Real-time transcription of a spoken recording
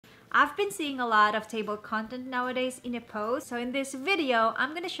I've been seeing a lot of table content nowadays in a post. So in this video, I'm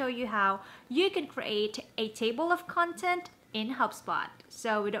going to show you how you can create a table of content in HubSpot.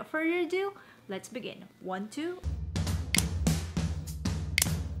 So without further ado, let's begin. 1, 2.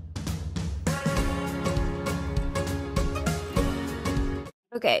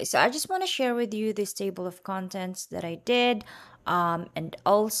 Okay, so I just want to share with you this table of contents that I did. And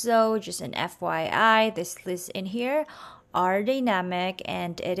also, just an FYI, this list in here are dynamic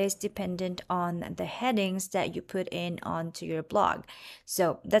and it is dependent on the headings that you put in onto your blog.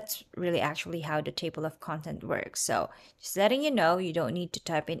 So that's really actually how the table of content works. So just letting you know, you don't need to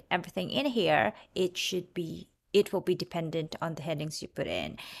type in everything in here. It will be dependent on the headings you put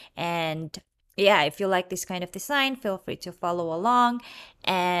in. And yeah, if you like this kind of design, feel free to follow along.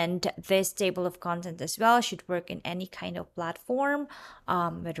 And this table of content as well should work in any kind of platform,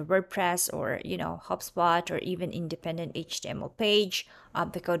 whether WordPress or HubSpot or even independent HTML page.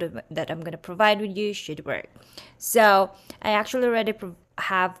 The code that I'm going to provide with you should work. So I actually already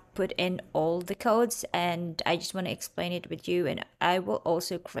have put in all the codes, and I just want to explain it with you. And I will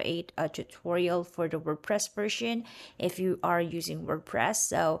also create a tutorial for the WordPress version if you are using WordPress.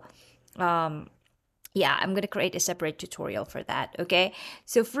 So yeah, I'm going to create a separate tutorial for that. Okay,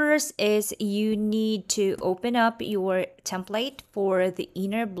 so first is you need to open up your template for the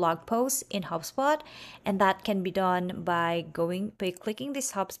inner blog post in HubSpot, and that can be done by clicking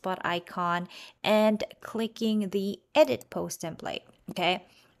this HubSpot icon and clicking the edit post template. Okay,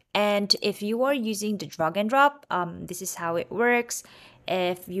 and if you are using the drag and drop, this is how it works.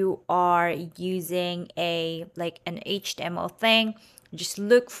 If you are using an HTML thing, just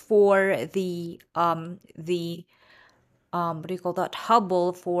look for the what do you call that,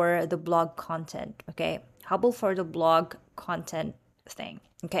 hubble for the blog content. Okay, hubble for the blog content thing.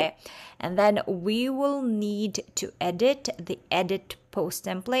 Okay, and then we will need to edit the edit post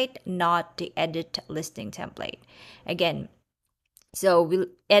template, not the edit listing template. Again, so we'll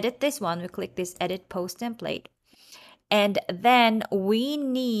edit this one. We click this edit post template, and then we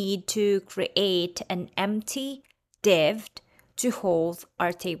need to create an empty div to hold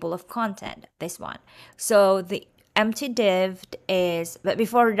our table of content, this one. So the empty div is, but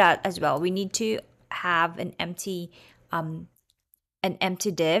before that as well, we need to have an empty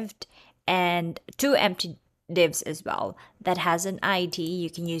div and two empty divs as well that has an ID.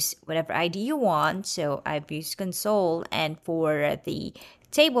 You can use whatever ID you want. So I've used console, and for the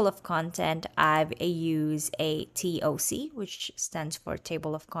table of content, I've used a TOC, which stands for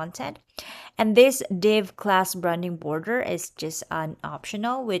table of content. And this div class branding border is just an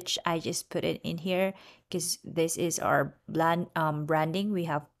optional, which I just put it in here because this is our branding. We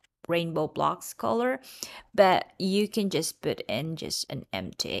have rainbow blocks color, but you can just put in just an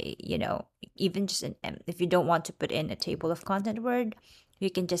empty, even just an if you don't want to put in a table of content word, you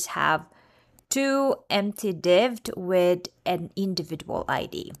can just have two empty divs with an individual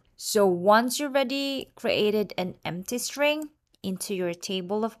ID. So once you already created an empty string into your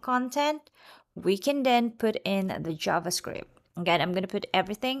table of content, we can then put in the JavaScript. Again, I'm going to put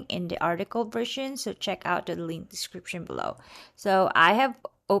everything in the article version, so check out the link description below. So I have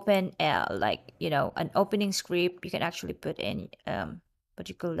opened an opening script. You can actually put in what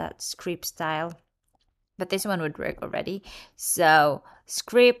you call that, script style, but this one would work already. So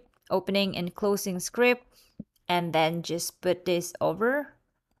script, opening and closing script, and then just put this over,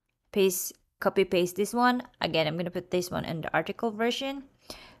 copy paste this one. Again, I'm going to put this one in the article version.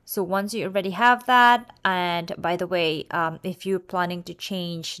 So once you already have that, and by the way, if you're planning to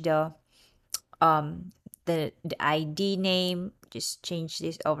change the ID name, just change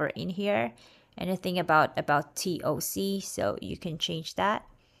this over in here. Anything about TOC, so you can change that.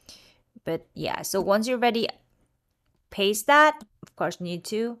 But yeah, so once you're ready, paste that. Of course, you need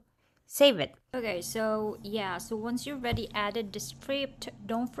to save it. Okay, so yeah, so once you've already added the script,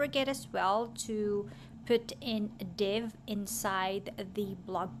 don't forget as well to put in a div inside the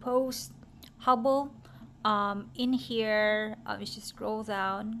blog post hubble. In here, just scroll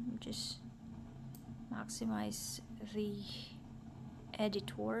down, just maximize the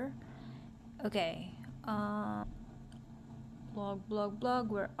editor. Okay, blog,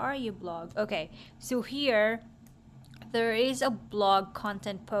 where are you, blog? Okay, so here there is a blog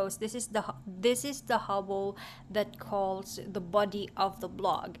content post. This is the hubble that calls the body of the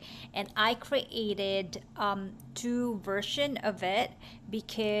blog, and I created two version of it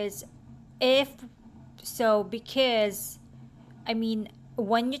because I mean,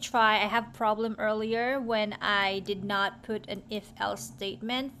 when you try, I have problem earlier when I did not put an if else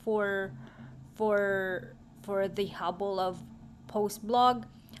statement for the hubble of post blog.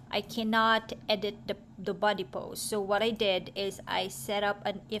 I cannot edit the body post. So what I did is I set up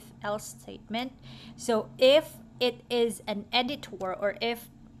an if else statement. So if it is an editor, or if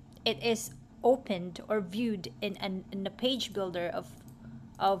it is opened or viewed in the page builder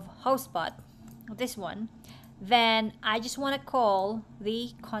of HubsPot, this one, then I just want to call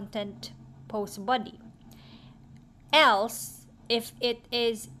the content post body. Else, if it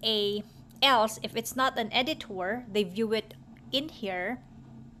is a else if it's not an editor, they view it in here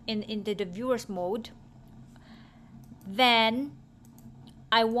into the viewers mode, then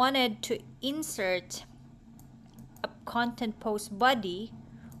I wanted to insert a content post body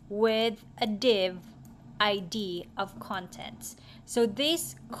with a div ID of contents. So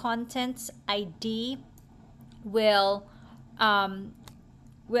this contents ID will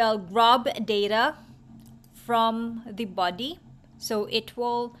grab data from the body. So it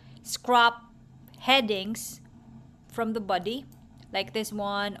will scrap headings from the body, like this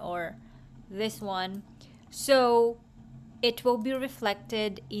one or this one. So it will be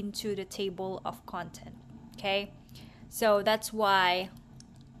reflected into the table of content. Okay, so that's why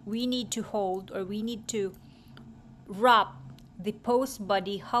we need to hold, or we need to wrap the post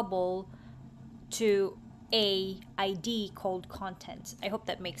body hubble to a ID called content. I hope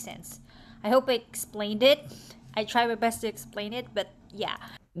that makes sense. I hope I explained it. I try my best to explain it, but yeah.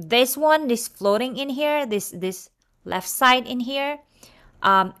 This one, this floating in here, this left side in here,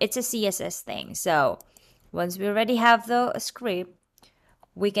 it's a CSS thing. So once we already have the script,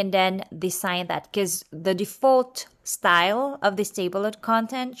 we can then design that, because the default style of this table of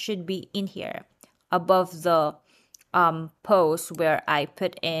content should be in here above the post where I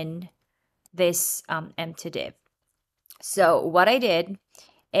put in this empty div. So what I did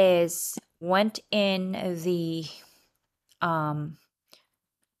is went in the what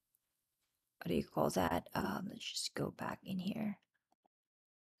do you call that? Let's just go back in here.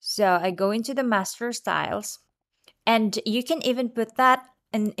 So I go into the master styles, and you can even put that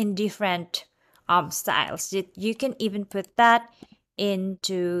in different styles. You can even put that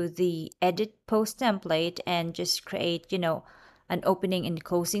into the edit post template and just create, an opening and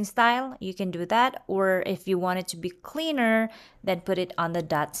closing style. You can do that. Or if you want it to be cleaner, then put it on the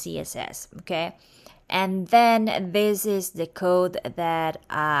 .css. Okay. And then this is the code that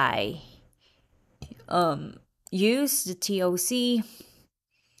I use, the TOC.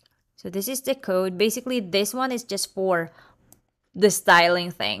 So this is the code. Basically, this one is just for the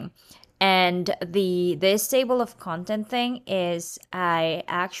styling thing. And this table of content thing is I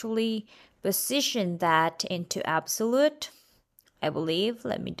actually position that into absolute, I believe.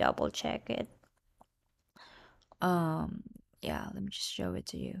 Let me double check it. Yeah, let me just show it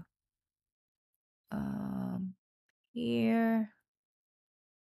to you. Here.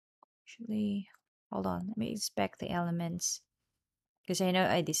 Actually, hold on. Let me inspect the elements, because I know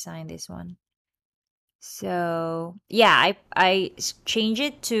I designed this one. So yeah, I change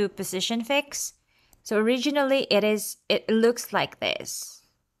it to position fix. So originally it looks like this.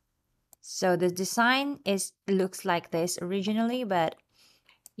 So the design looks like this originally, but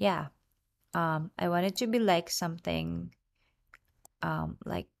yeah, I want it to be like something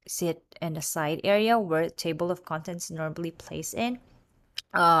like sit in the side area where table of contents normally place in.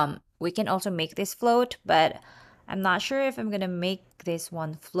 We can also make this float, but I'm not sure if I'm gonna make this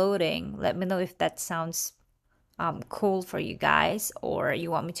one floating. Let me know if that sounds cool for you guys, or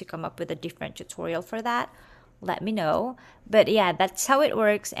you want me to come up with a different tutorial for that. Let me know. But yeah, that's how it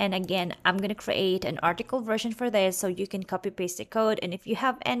works. And again, I'm gonna create an article version for this so you can copy paste the code. And if you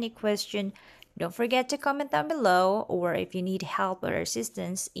have any question, don't forget to comment down below, or if you need help or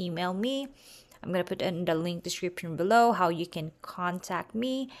assistance, email me. I'm gonna put in the link description below how you can contact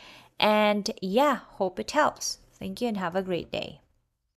me. And yeah, hope it helps. Thank you and have a great day.